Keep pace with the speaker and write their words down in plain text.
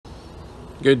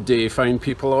Good day, fine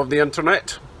people of the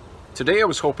internet. Today I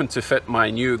was hoping to fit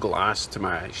my new glass to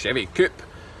my Chevy Coupe.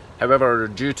 However,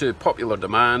 due to popular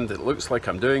demand, it looks like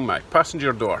I'm doing my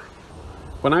passenger door.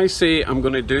 When I say I'm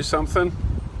going to do something,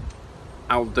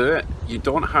 I'll do it. You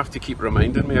don't have to keep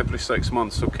reminding me every 6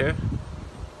 months, okay?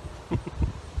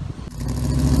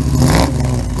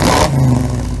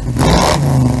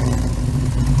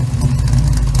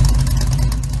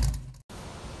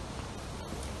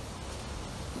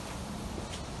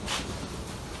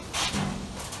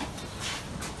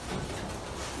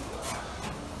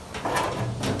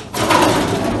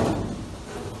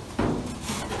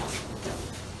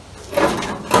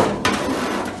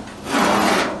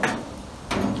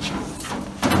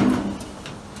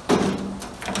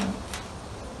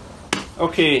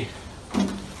 Okay,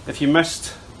 if you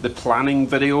missed the planning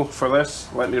video for this,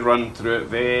 let me run through it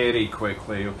very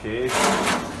quickly, okay?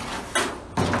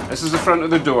 This is the front of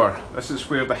the door. This is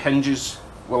where the hinges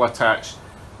will attach,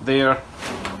 there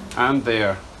and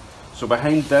there. So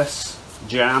behind this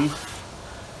jamb,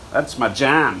 that's my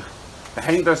jamb.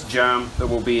 Behind this jamb there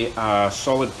will be a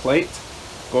solid plate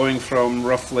going from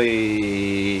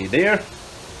roughly there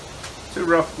to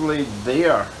roughly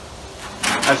there.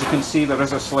 As you can see, there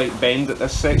is a slight bend at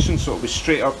this section, so it'll be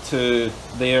straight up to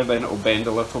there, then it'll bend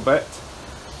a little bit.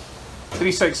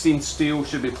 3/16 steel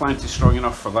should be plenty strong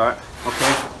enough for that,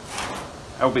 okay?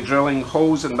 I'll be drilling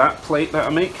holes in that plate that I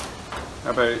make,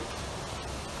 about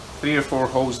 3 or 4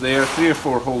 holes there, 3 or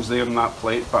 4 holes there in that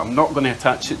plate, but I'm not going to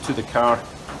attach it to the car,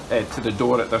 to the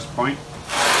door at this point.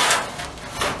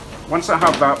 Once I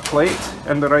have that plate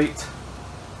in the right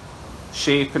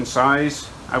shape and size,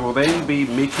 I will then be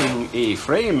making a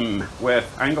frame with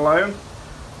angle iron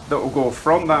that will go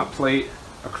from that plate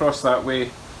across that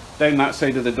way, down that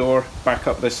side of the door, back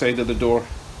up this side of the door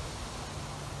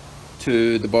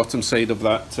to the bottom side of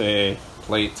that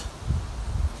plate.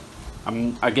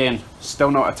 I'm again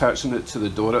still not attaching it to the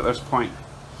door at this point.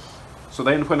 So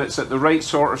then when it's at the right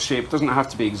sort of shape, doesn't have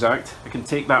to be exact, I can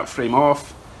take that frame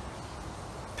off,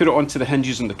 put it onto the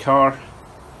hinges in the car,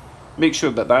 make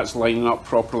sure that that's lining up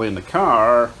properly in the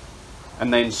car,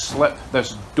 and then slip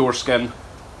this door skin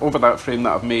over that frame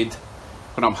that I've made.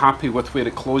 When I'm happy with where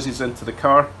it closes into the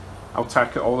car, I'll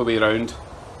tack it all the way around,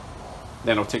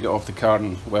 then I'll take it off the car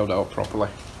and weld it up properly.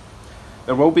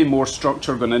 There will be more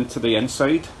structure going into the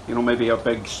inside, you know, maybe a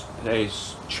big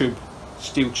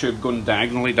steel tube going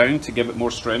diagonally down to give it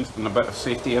more strength and a bit of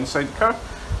safety inside the car.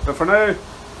 But for now,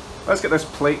 let's get this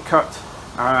plate cut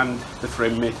and the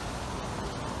frame made.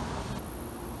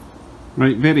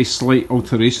 Right, very slight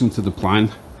alteration to the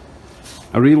plan.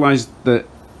 I realised that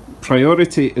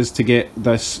priority is to get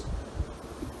this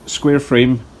square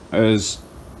frame as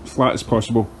flat as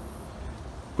possible,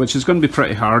 which is going to be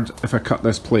pretty hard if I cut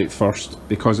this plate first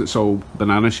because it's all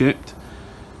banana shaped.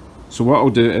 So what I'll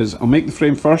do is I'll make the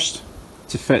frame first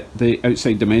to fit the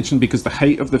outside dimension, because the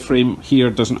height of the frame here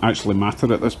doesn't actually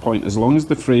matter at this point, as long as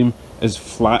the frame is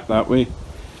flat that way,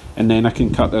 and then I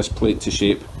can cut this plate to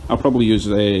shape. I'll probably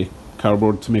use a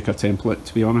cardboard to make a template,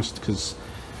 to be honest, because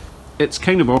it's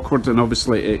kind of awkward and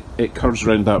obviously it curves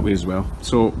around that way as well.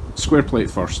 So square plate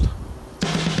first.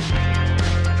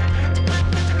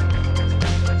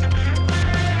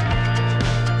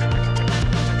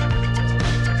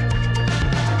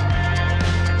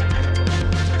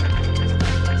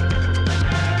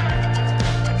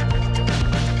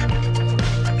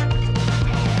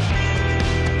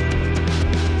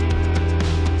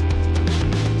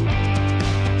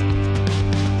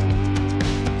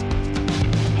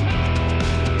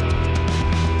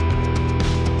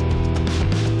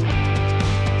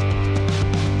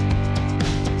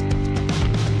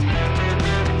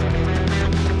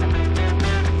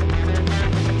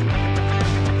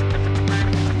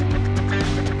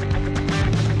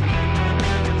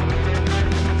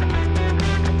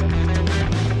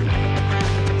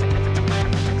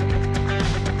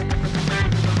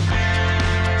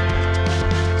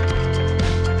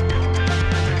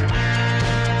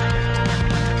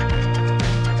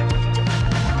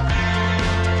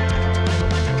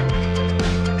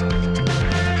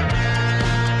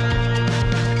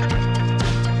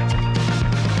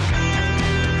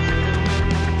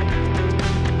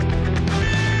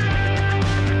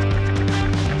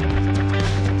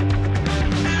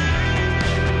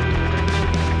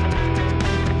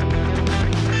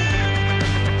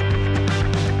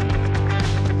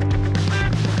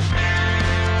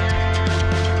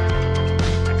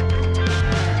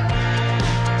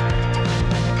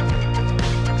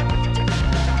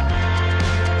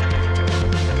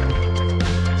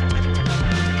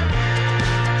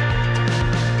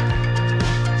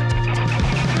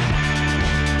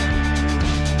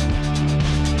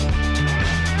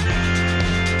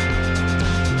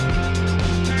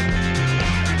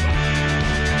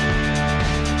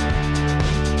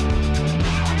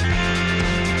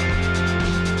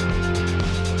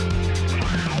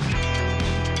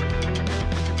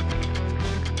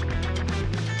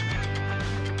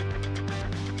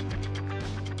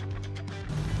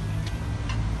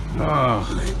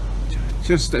 Oh,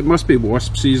 just, it must be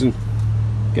wasp season.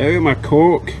 Get out my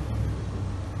Coke.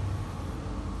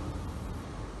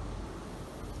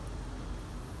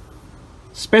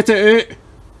 Spit it out.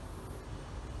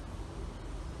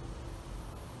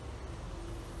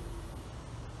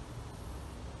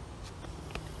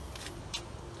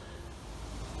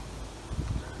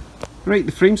 Right,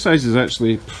 the frame size is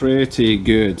actually pretty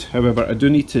good. However, I do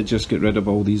need to just get rid of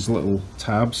all these little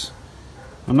tabs.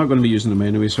 I'm not going to be using them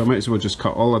anyway, so I might as well just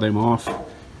cut all of them off.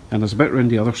 And there's a bit around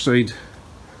the other side.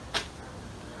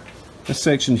 This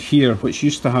section here, which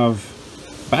used to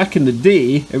have, back in the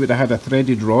day, it would have had a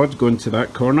threaded rod going to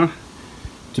that corner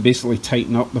to basically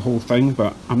tighten up the whole thing,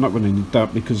 but I'm not going to need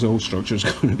that because the whole structure is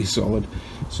going to be solid.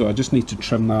 So I just need to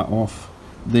trim that off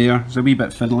there. It's a wee bit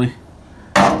fiddly,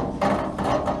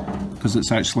 because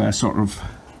it's actually a sort of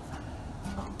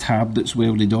tab that's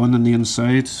welded on the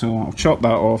inside. So I'll chop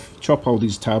that off, chop all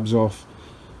these tabs off,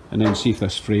 and then see if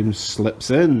this frame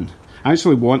slips in. I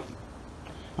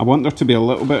want there to be a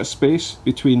little bit of space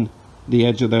between the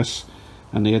edge of this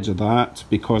and the edge of that,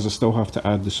 because I still have to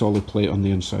add the solid plate on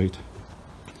the inside.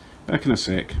 Back in a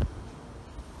sec.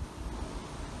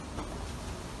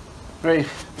 Right,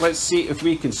 let's see if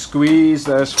we can squeeze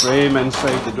this frame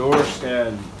inside the door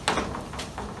skin.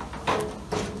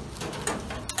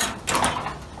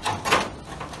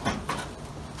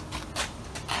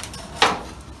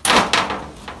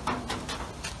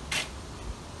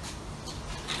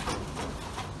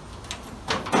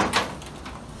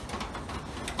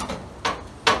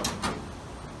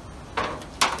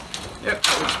 Yep,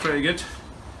 that looks pretty good.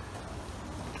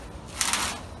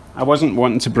 I wasn't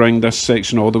wanting to bring this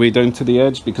section all the way down to the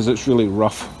edge because it's really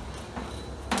rough.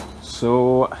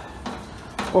 So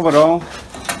overall,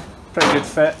 pretty good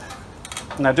fit.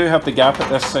 And I do have the gap at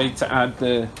this side to add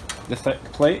the thick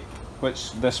plate,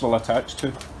 which this will attach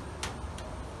to.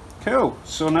 Cool,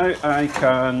 so now I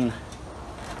can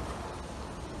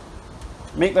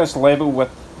make this level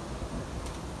with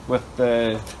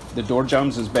the door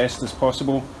jambs as best as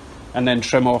possible, and then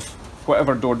trim off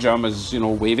whatever door jamb is, you know,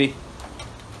 wavy.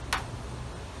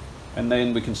 And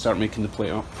then we can start making the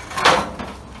plate up.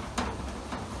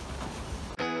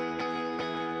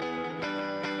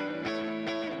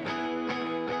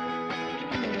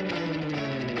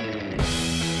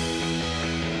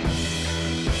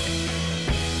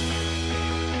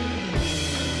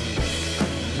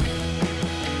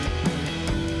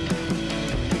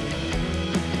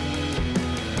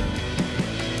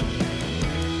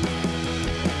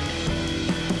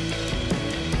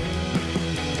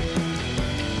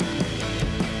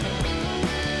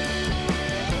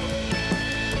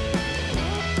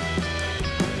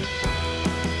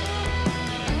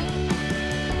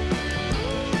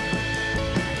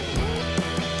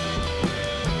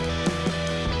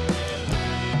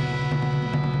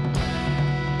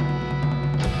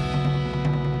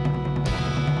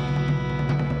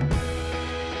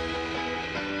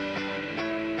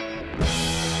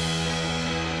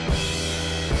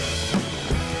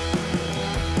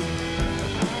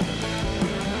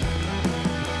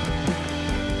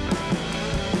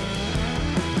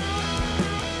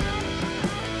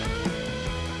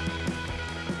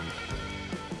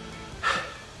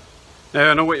 Now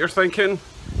I know what you're thinking.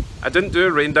 I didn't do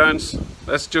a rain dance.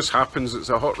 This just happens. It's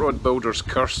a hot rod builder's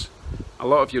curse. A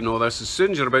lot of you know this. As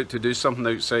soon as you're about to do something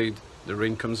outside, the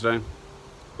rain comes down,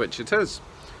 which it is.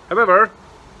 However,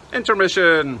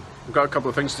 intermission. I've got a couple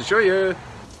of things to show you.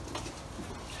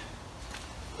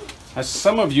 As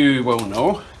some of you will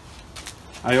know,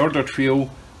 I ordered wheel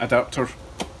adapter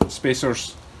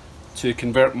spacers to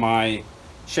convert my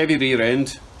Chevy rear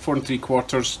end 4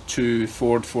 3/4 to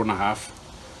Ford 4.5.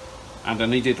 And I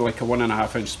needed like a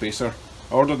 1.5 inch spacer.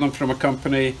 I ordered them from a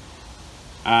company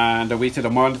and I waited a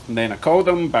month, and then I called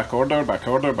them, back order,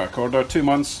 2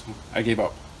 months, I gave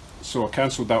up. So I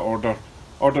cancelled that order,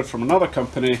 ordered from another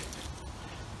company,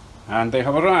 and they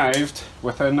have arrived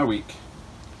within a week.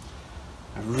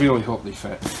 I really hope they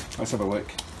fit. Let's have a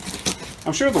look.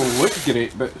 I'm sure they'll look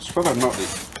great, but it's whether or not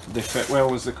they fit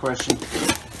well is the question.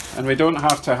 And we don't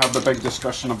have to have the big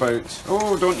discussion about,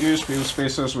 oh, don't use wheel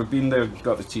spacers, we've been there,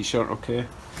 got the t-shirt, okay.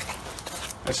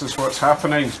 This is what's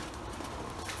happening.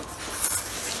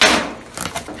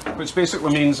 Which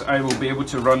basically means I will be able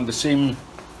to run the same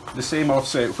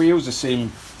offset wheels, the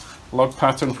same lug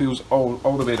pattern wheels all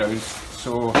the way around.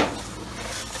 So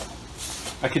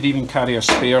I could even carry a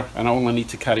spare, and I only need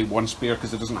to carry one spare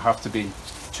because it doesn't have to be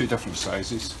 2 different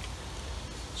sizes.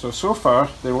 So far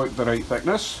they look the right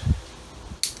thickness.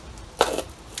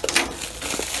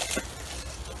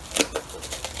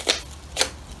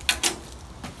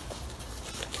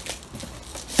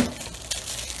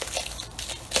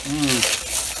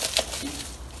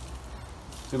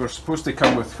 They were supposed to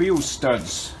come with wheel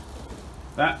studs.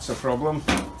 That's a problem.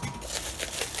 I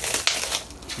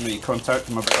need to contact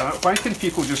them about that. Why can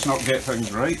people just not get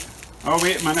things right? Oh,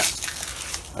 wait a minute.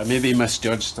 I may be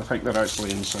misjudged. I think they're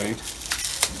actually inside.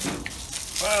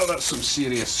 Well, that's some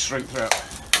serious shrink wrap.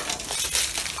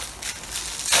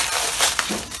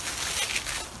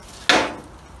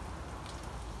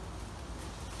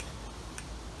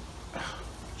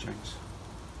 Jinx.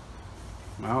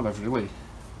 Wow, they've really...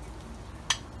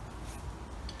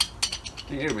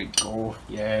 There we go.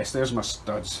 Yes, there's my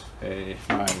studs.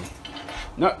 My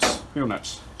nuts. Wheel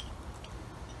nuts.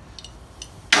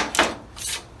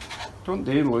 Don't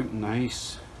they look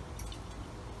nice?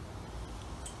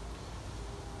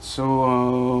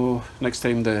 So next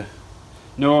time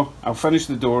no, I'll finish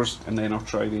the doors and then I'll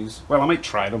try these. Well, I might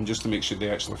try them just to make sure they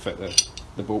actually fit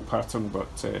the bolt pattern,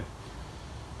 but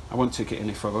I won't take it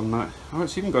any further than that. Oh,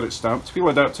 it's even got it stamped. Wheel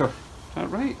adapter. Is that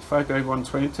right?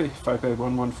 5x120,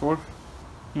 5x114.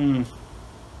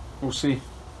 We'll see.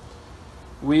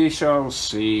 We shall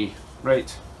see.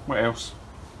 Right, what else?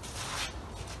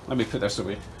 Let me put this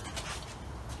away.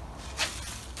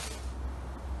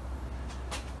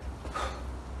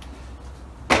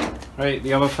 Right,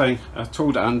 the other thing, I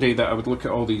told Andy that I would look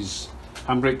at all these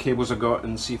handbrake cables I got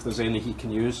and see if there's any he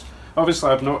can use.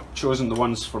 Obviously I've not chosen the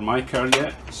ones for my car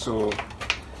yet, so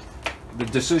the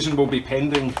decision will be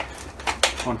pending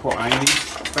on what I need.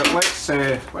 But let's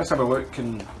have a look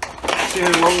and see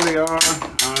how long they are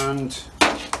and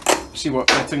see what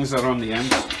fittings are on the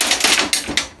end.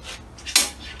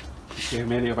 See how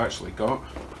many I've actually got.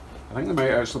 I think there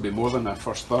might actually be more than I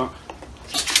first thought.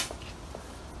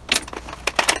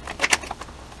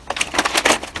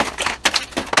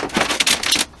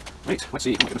 Right, let's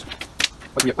see. Oh my goodness.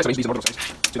 Let's arrange these in order of size.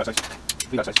 See that size.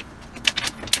 Leave that size.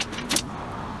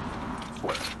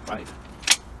 4, 5,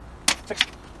 6.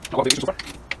 Not a lot of so far.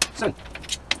 7,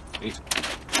 8.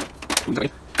 Ooh, okay.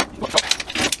 Go up the top.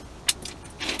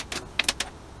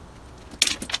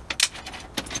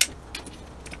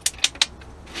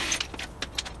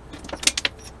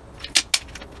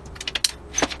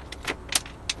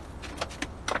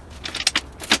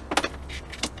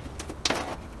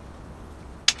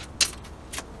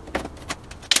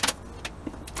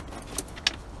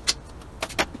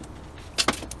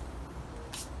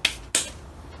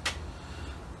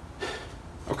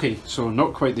 Okay, so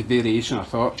not quite the variation I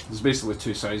thought. There's basically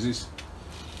two sizes.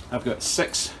 I've got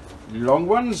 6 long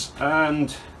ones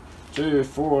and 2,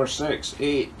 4, 6,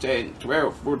 8, 10,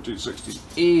 12, 14, 16,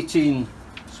 18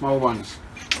 small ones.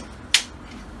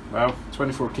 Well,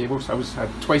 24 cables. I had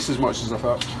twice as much as I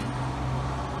thought.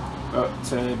 But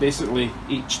basically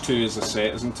each 2 is a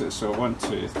set, isn't it? So 1,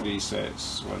 2, 3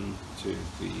 sets. 1, 2,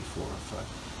 3, 4, 5,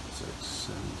 6,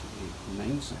 7, 8,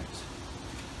 9 sets.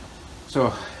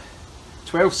 So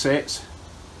 12 sets.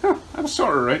 Huh, that was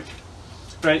sort of right.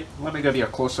 Right, let me give you a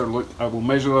closer look. I will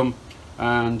measure them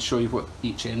and show you what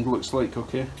each end looks like,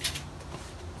 okay?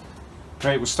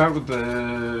 Right, we'll start with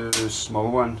the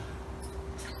small one.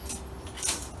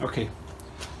 Okay,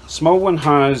 small one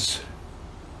has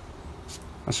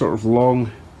a sort of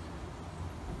long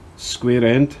square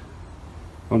end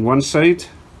on one side,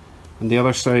 and the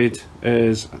other side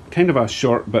is kind of a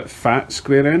short but fat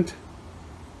square end.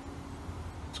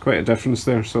 Quite a difference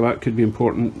there, so that could be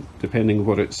important depending on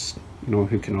what it's, you know,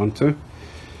 hooking onto.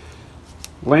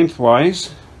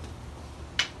 Lengthwise,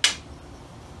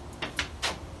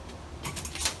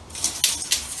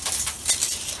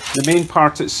 the main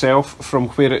part itself from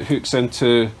where it hooks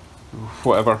into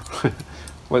whatever,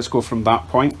 let's go from that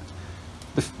point,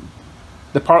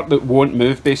 the part that won't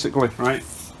move basically, right?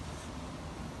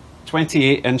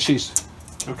 28 inches,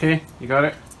 okay, you got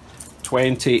it?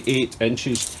 28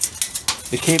 inches.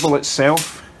 The cable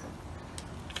itself,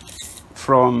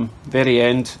 from very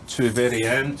end to very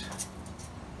end,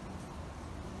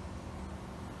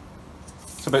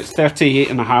 it's about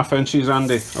 38.5 inches,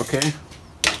 Andy, okay?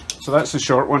 So that's the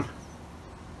short one.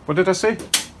 What did I say?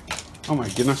 Oh my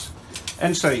goodness.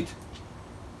 Inside,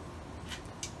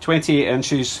 28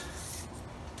 inches,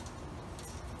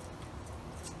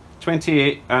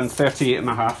 28 and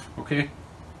 38.5, okay?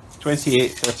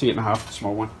 28, 38.5,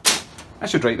 small one. I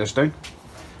should write this down.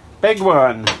 Big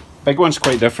one. Big one's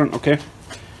quite different, okay?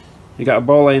 You got a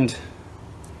ball end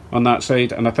on that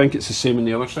side, and I think it's the same on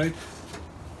the other side.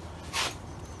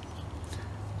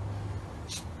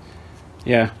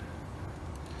 Yeah.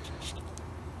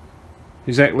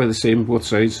 Exactly the same, both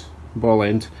sides. Ball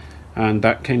end. And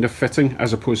that kind of fitting,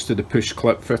 as opposed to the push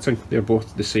clip fitting. They're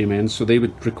both the same end, so they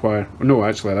would require... No,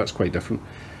 actually, that's quite different.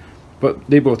 But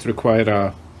they both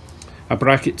require a a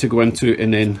bracket to go into,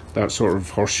 and then that sort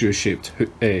of horseshoe shaped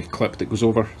clip that goes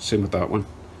over. Same with that one,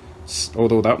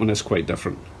 although that one is quite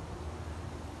different.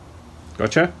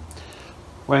 Gotcha?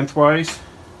 Lengthwise,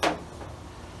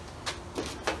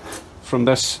 from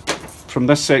this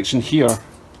section here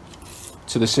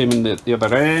to the same in the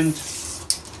other end,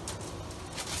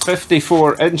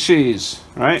 54 inches,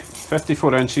 right?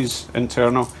 54 inches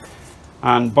internal,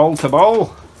 and ball to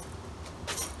ball,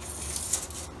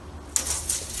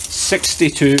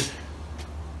 62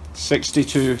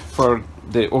 for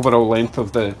the overall length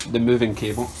of the moving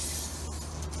cable.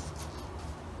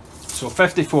 So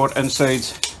 54 inside,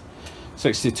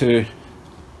 62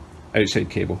 outside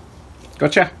cable.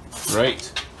 Gotcha?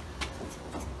 Right.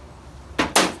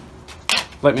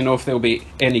 Let me know if they'll be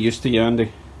any use to you,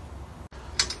 Andy.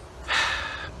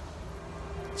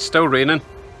 It's still raining.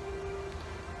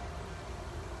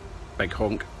 Big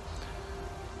honk.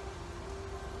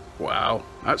 Wow,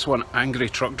 that's one angry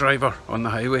truck driver on the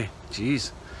highway.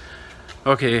 Jeez.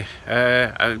 Okay,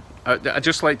 I'd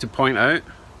just like to point out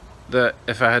that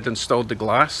if I had installed the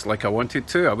glass like I wanted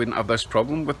to, I wouldn't have this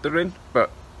problem with the rain, but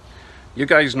you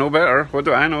guys know better. What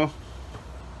do I know?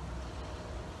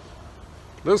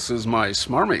 This is my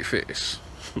smarmy face.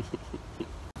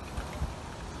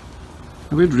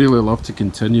 I would really love to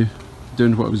continue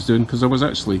doing what I was doing, because I was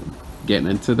actually getting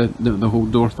into the whole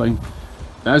door thing.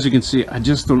 But as you can see, I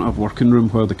just don't have working room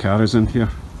while the car is in here.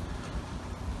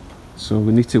 So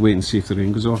we need to wait and see if the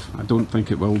rain goes off. I don't think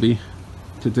it will be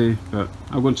today, but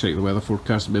I'll go and check the weather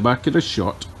forecast and be back in a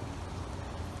shot.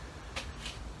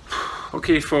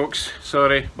 Okay folks,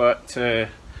 sorry, but the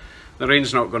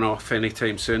rain's not going off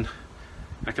anytime soon.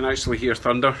 I can actually hear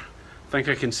thunder. I think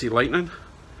I can see lightning.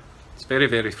 It's very,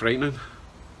 very frightening.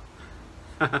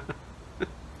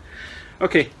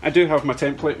 Okay, I do have my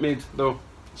template made though,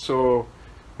 so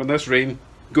when this rain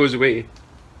goes away,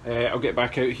 I'll get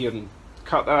back out here and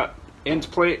cut that end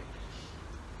plate,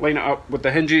 line it up with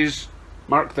the hinges,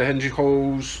 mark the hinge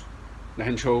holes,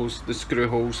 the screw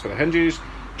holes for the hinges,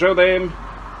 drill them,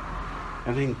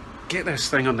 and then get this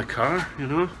thing on the car, you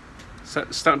know.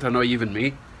 It's starting to annoy even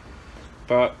me.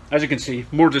 But as you can see,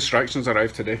 more distractions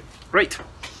arrived today. Right,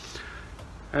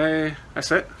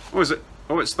 that's it. What is it?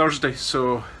 Oh, it's Thursday,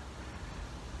 so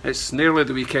it's nearly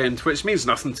the weekend, which means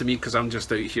nothing to me because I'm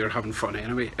just out here having fun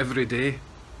anyway, every day.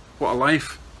 What a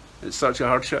life. It's such a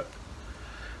hardship.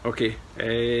 Okay,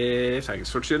 thanks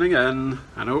for tuning in.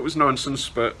 I know it was nonsense,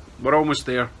 but we're almost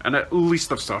there, and at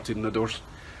least I've started in the doors.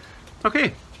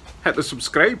 Okay, hit the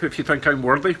subscribe if you think I'm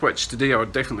worthy, which today I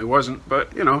definitely wasn't,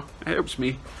 but you know, it helps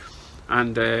me.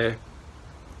 And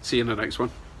see you in the next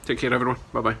one. Take care everyone,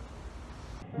 bye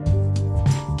bye.